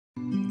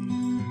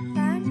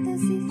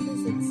Fantasy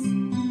Physics.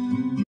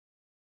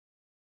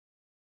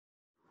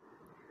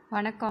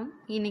 வணக்கம்.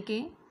 இன்னைக்கு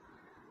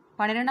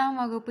 12ஆம்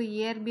வகுப்பு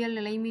இயற்பியல்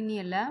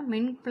நிலைமின்னியல்ல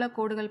மின்புல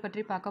கோடுகள்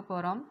பற்றி பார்க்க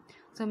போகிறோம்.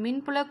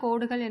 மின்புல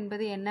கோடுகள்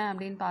என்பது என்ன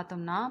அப்படின்னு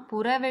பார்த்தோம்னா,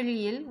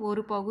 புறவெளியில்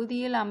ஒரு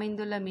பகுதியில்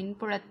அமைந்துள்ள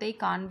மின்புலத்தை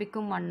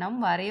காண்பிக்கும் வண்ணம்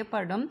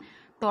வரையப்படும்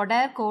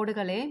தொடர்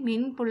கோடுகளே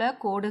மின்புல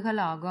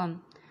கோடுகள் ஆகும்.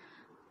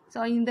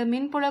 இந்த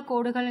மின்புல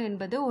கோடுகள்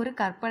என்பது ஒரு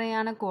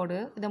கற்பனையான கோடு.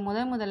 இதை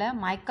முதல்ல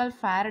மைக்கேல்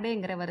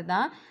ஃபாரடேங்கிறவர்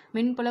தான்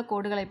மின்புல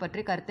கோடுகளை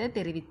பற்றி கருத்தை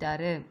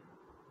தெரிவித்தார்.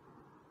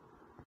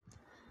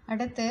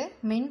 அடுத்து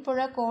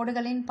மின்புல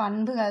கோடுகளின்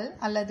பண்புகள்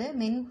அல்லது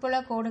மின்புல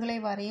கோடுகளை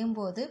வரையும்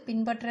போது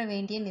பின்பற்ற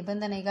வேண்டிய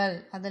நிபந்தனைகள்.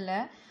 அதில்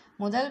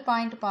முதல்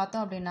பாயிண்ட்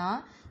பார்த்தோம் அப்படின்னா,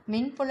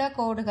 மின்புல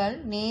கோடுகள்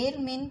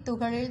நேர்மின்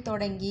துகளில்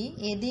தொடங்கி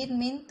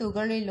எதிர்மின்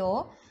துகளிலோ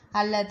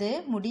அல்லது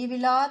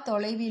முடிவிலா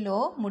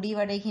தொலைவிலோ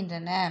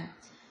முடிவடைகின்றன.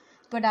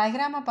 இப்போ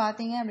டயக்ராமை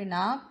பார்த்தீங்க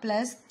அப்படின்னா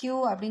 +Q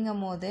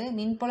அப்படிங்கும் போது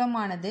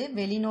மின்புலமானது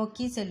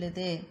வெளிநோக்கி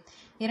செல்லுது.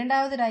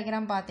 இரண்டாவது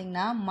டயக்ராம்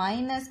பார்த்தீங்கன்னா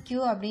 -Q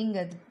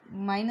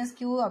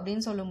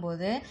அப்படின்னு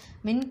சொல்லும்போது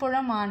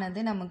மின்புலமானது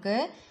நமக்கு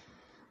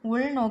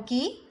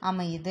உள்நோக்கி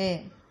அமையுது.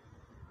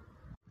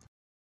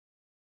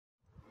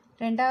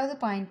 ரெண்டாவது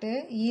பாயிண்ட்டு,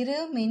 இரு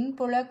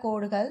மின்புல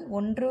கோடுகள்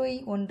ஒன்றை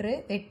ஒன்று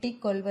வெட்டி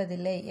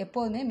கொள்வதில்லை.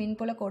 எப்போதுமே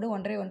மின்புல கோடு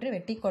ஒன்றை ஒன்று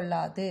வெட்டி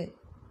கொள்ளாது.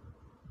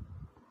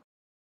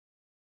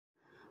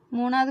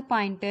 மூணாவது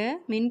பாயிண்ட்டு,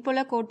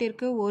 மின்புல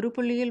கோட்டிற்கு ஒரு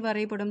புள்ளியில்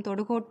வரைபடும்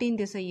தொடுகோட்டின்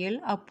திசையில்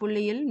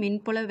அப்புள்ளியில்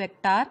மின்புல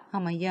வெக்டார்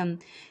அமையும்.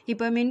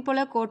 இப்போ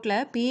மின்புல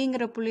கோட்டில்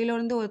Pங்கிற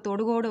புள்ளியிலிருந்து ஒரு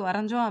தொடுகோடு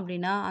வரைஞ்சோம்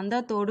அப்படின்னா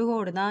அந்த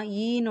தொடுகோடு தான்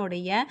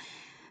ஈனுடைய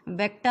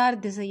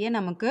வெக்டார் திசையை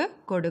நமக்கு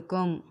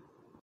கொடுக்கும்.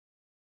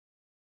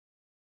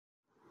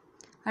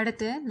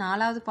 அடுத்து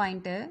நாலாவது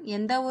பாயிண்ட்டு,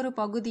 எந்த ஒரு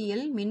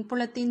பகுதியில்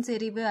மின்புலத்தின்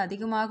செறிவு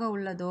அதிகமாக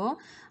உள்ளதோ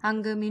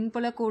அங்கு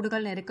மின்புல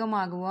கோடுகள்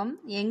நெருக்கமாகவும்,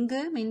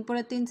 எங்கு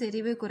மின்புலத்தின்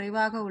செறிவு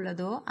குறைவாக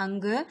உள்ளதோ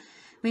அங்கு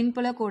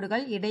மின்புல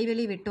கோடுகள்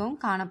இடைவெளி விட்டும்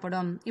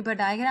காணப்படும். இப்போ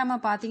டயக்ராமை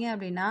பார்த்தீங்க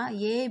அப்படின்னா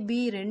AB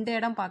ரெண்டு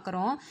இடம்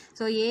பார்க்குறோம்.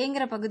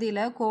 ஏங்கிற பகுதியில்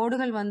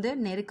கோடுகள்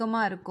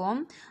நெருக்கமாக இருக்கும்.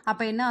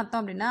 அப்போ என்ன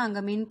அர்த்தம் அப்படின்னா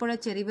அங்கே மின்புல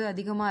செறிவு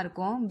அதிகமாக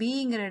இருக்கும்.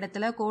 Bங்கிற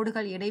இடத்துல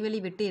கோடுகள்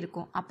இடைவெளி விட்டு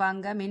இருக்கும். அப்போ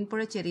அங்கே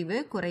மின்புல செறிவு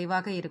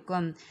குறைவாக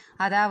இருக்கும்.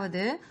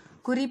 அதாவது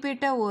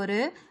குறிப்பிட்ட ஒரு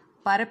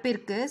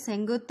பரப்பிற்கு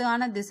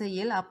செங்குத்தான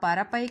திசையில்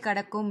அப்பரப்பை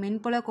கடக்கும்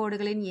மின்புல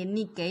கோடுகளின்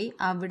எண்ணிக்கை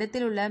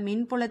அவ்விடத்தில் உள்ள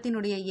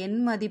மின்புலத்தினுடைய எண்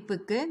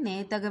மதிப்புக்கு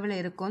நேர்த்தகவில்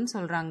இருக்கும்னு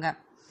சொல்றாங்க.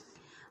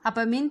 அப்ப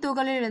மின்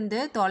துகளிலிருந்து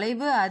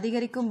தொலைவு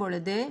அதிகரிக்கும்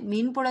பொழுது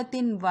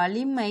மின்புலத்தின்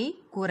வலிமை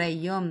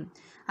குறையும்.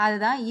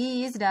 அதுதான் E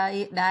is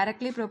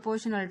directly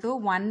proportional to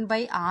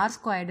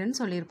 1/r²ன்னு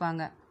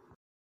சொல்லியிருப்பாங்க.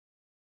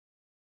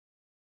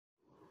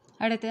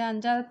 அடுத்து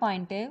அஞ்சாவது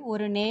பாயிண்ட்டு,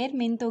 ஒரு நேர்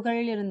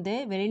மின்துகளிலிருந்து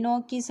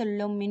வெளிநோக்கி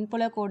செல்லும்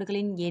மின்புல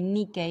கோடுகளின்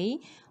எண்ணிக்கை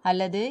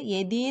அல்லது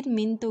எதிர்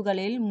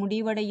மின்துகளில்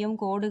முடிவடையும்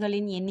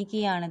கோடுகளின்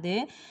எண்ணிக்கையானது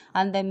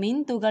அந்த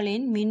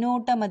மின்துகளின்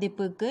மின்னோட்ட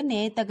மதிப்புக்கு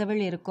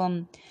நேர்த்தகவில் இருக்கும்.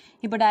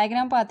 இப்போ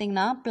டயக்ராம்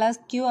பார்த்தீங்கன்னா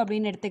 +Q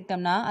அப்படின்னு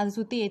எடுத்துக்கிட்டோம்னா அது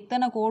சுற்றி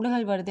எத்தனை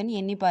கோடுகள் வருதுன்னு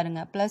எண்ணி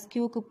பாருங்கள்.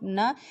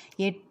 +Qக்குன்னா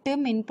 8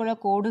 மின்புல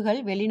கோடுகள்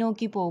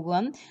வெளிநோக்கி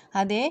போகும்.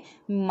 அதே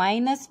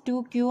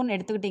 -2Qன்னு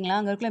எடுத்துக்கிட்டிங்களா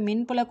அங்கே இருக்கிற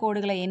மின்புல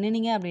கோடுகளை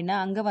எண்ணினீங்க அப்படின்னா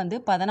அங்கே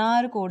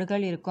 16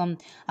 கோடுகள் இருக்கும்.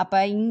 அப்போ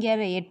இங்கே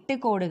 8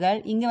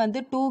 கோடுகள், இங்கே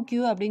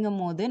 2Q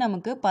அப்படிங்கும் போது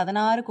நமக்கு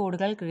 16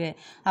 கோடுகள் இருக்கு.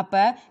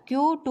 அப்போ Q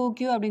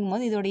 2Q அப்படிங்கும்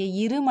போது இதோடைய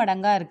இரு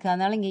மடங்காக இருக்குது.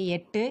 அதனால் இங்கே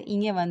 8,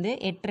 இங்கே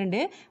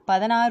 8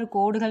 16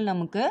 கோடுகள்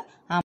நமக்கு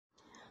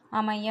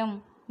அமையும்.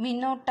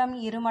 மின்னோட்டம்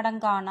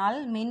இருமடங்கானால்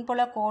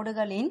மின்புல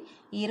கோடுகளின்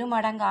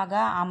இருமடங்காக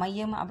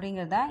அமையும்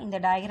அப்படிங்கிறத இந்த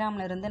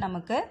டயக்ராம்ல இருந்து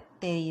நமக்கு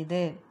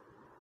தெரியுது.